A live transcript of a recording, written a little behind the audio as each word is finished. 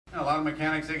lot of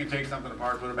mechanics, they can take something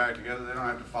apart, put it back together. They don't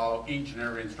have to follow each and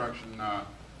every instruction that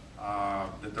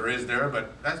there is there,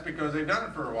 but that's because they've done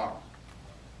it for a while.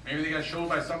 Maybe they got showed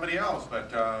by somebody else, but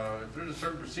if there's a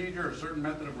certain procedure or a certain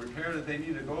method of repair that they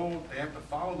need to go, they have to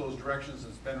follow those directions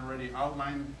that's been already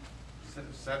outlined,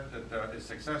 set that is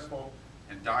successful,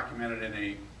 and documented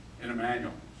in a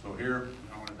manual. So here,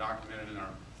 I want to document it in our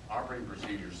operating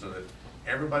procedures so that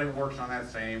everybody works on that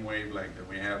same wavelength, and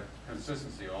we have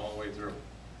consistency all the way through.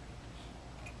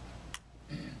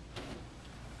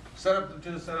 Setup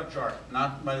to the setup chart,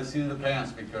 not by the seat of the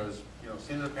pants, because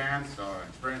seat of the pants,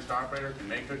 experienced operator can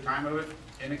make good time of it.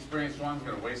 Inexperienced one's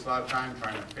going to waste a lot of time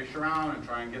trying to fish around and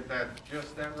try and get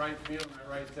just that right feel and that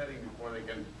right setting before they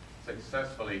can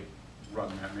successfully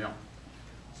run that mill.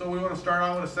 So we want to start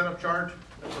out with a setup chart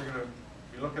that we're going to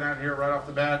be looking at here right off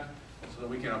the bat so that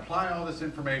we can apply all this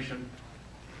information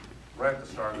right at the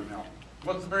start of the mill.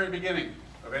 What's the very beginning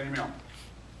of any mill?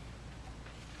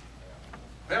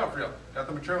 Payoff reel. Got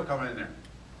the material coming in there.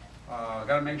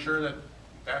 Got to make sure that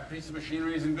that piece of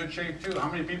machinery is in good shape too. How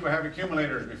many people have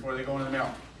accumulators before they go into the mill?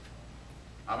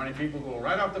 How many people go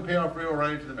right off the payoff reel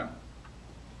right into the mill?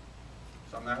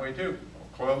 Some that way too.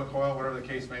 Coil to coil, whatever the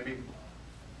case may be.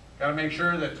 Got to make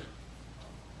sure that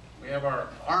we have our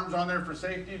arms on there for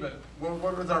safety, but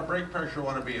what does our brake pressure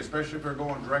want to be, especially if we're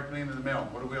going directly into the mill?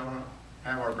 What do we want to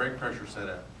have our brake pressure set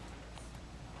at?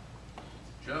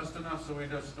 Just enough so we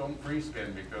just don't free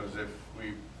spin, because if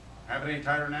we have it any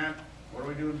tighter than that, what are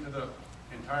we doing to the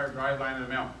entire drive line of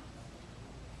the mill?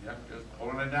 Yep, just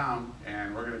pulling it down,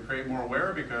 and we're going to create more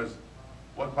wear, because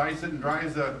what bites it and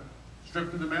dries the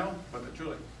strip through the mill? But the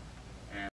tooling.